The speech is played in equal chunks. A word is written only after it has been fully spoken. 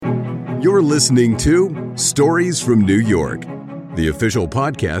You're listening to Stories from New York, the official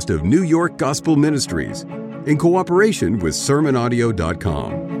podcast of New York Gospel Ministries, in cooperation with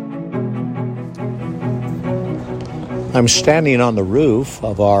SermonAudio.com. I'm standing on the roof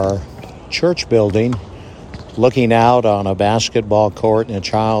of our church building, looking out on a basketball court and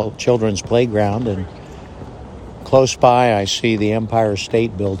a children's playground, and close by I see the Empire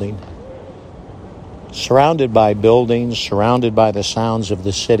State Building. Surrounded by buildings, surrounded by the sounds of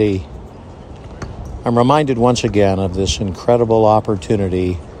the city, I'm reminded once again of this incredible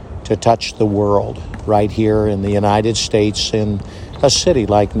opportunity to touch the world right here in the United States, in a city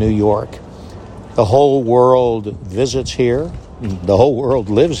like New York. The whole world visits here. The whole world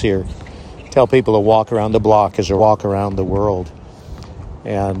lives here. Tell people to walk around the block as they walk around the world.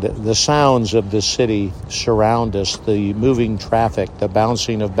 And the sounds of the city surround us, the moving traffic, the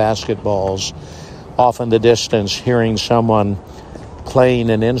bouncing of basketballs, off in the distance, hearing someone playing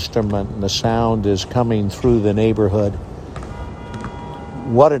an instrument, and the sound is coming through the neighborhood.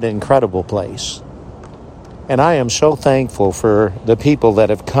 What an incredible place. And I am so thankful for the people that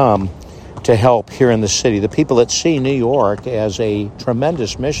have come to help here in the city, the people that see New York as a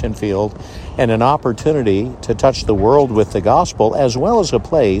tremendous mission field and an opportunity to touch the world with the gospel, as well as a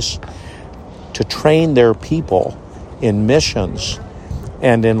place to train their people in missions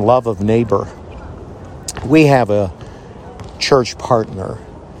and in love of neighbor. We have a church partner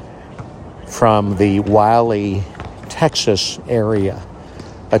from the Wylie, Texas area,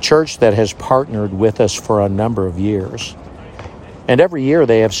 a church that has partnered with us for a number of years. And every year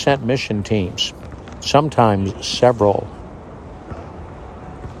they have sent mission teams, sometimes several.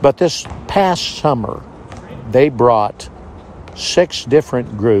 But this past summer, they brought 6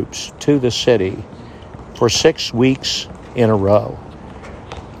 different groups to the city for 6 weeks in a row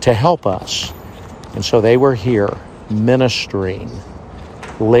to help us. And so they were here ministering,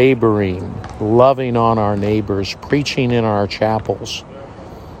 laboring, loving on our neighbors, preaching in our chapels,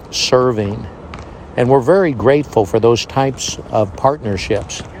 serving. And we're very grateful for those types of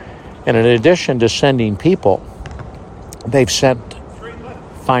partnerships. And in addition to sending people, they've sent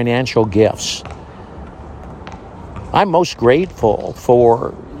financial gifts. I'm most grateful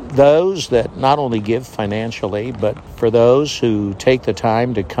for those that not only give financially, but for those who take the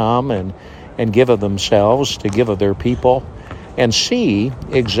time to come and give of themselves, to give of their people, and see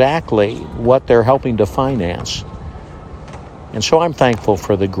exactly what they're helping to finance. And so I'm thankful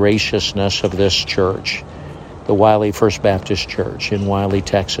for the graciousness of this church, the Wylie First Baptist Church in Wylie,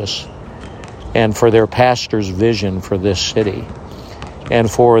 Texas, and for their pastor's vision for this city,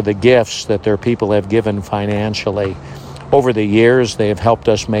 and for the gifts that their people have given financially. Over the years, they have helped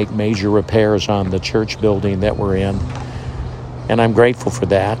us make major repairs on the church building that we're in, and I'm grateful for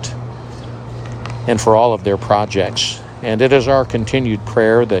that, and for all of their projects. And it is our continued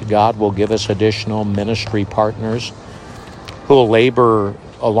prayer that God will give us additional ministry partners who will labor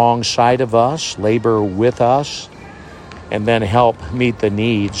alongside of us, labor with us, and then help meet the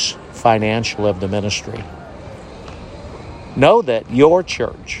needs financial of the ministry. Know that your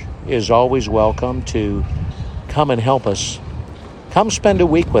church is always welcome to come and help us. Come spend a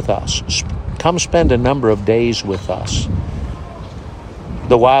week with us. Come spend a number of days with us.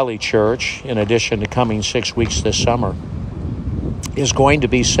 The Wylie Church, in addition to coming 6 weeks this summer, is going to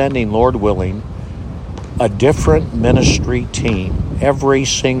be sending, Lord willing, a different ministry team every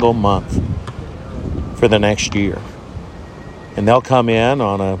single month for the next year. And they'll come in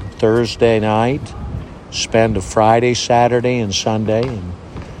on a Thursday night, spend a Friday, Saturday, and Sunday,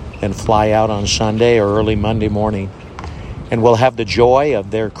 and fly out on Sunday or early Monday morning. And we'll have the joy of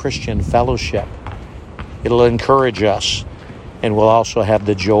their Christian fellowship. It'll encourage us. And we'll also have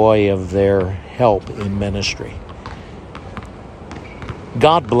the joy of their help in ministry.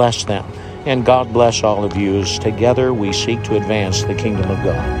 God bless them, and God bless all of you as together we seek to advance the kingdom of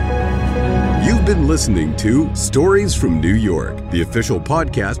God. You've been listening to Stories from New York, the official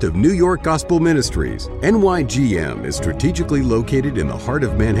podcast of New York Gospel Ministries. NYGM is strategically located in the heart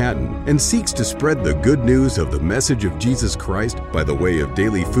of Manhattan and seeks to spread the good news of the message of Jesus Christ by the way of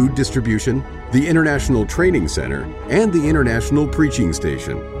daily food distribution, the International Training Center, and the International Preaching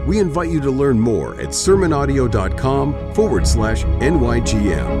Station. We invite you to learn more at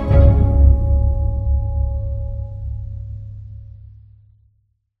SermonAudio.com/NYGM.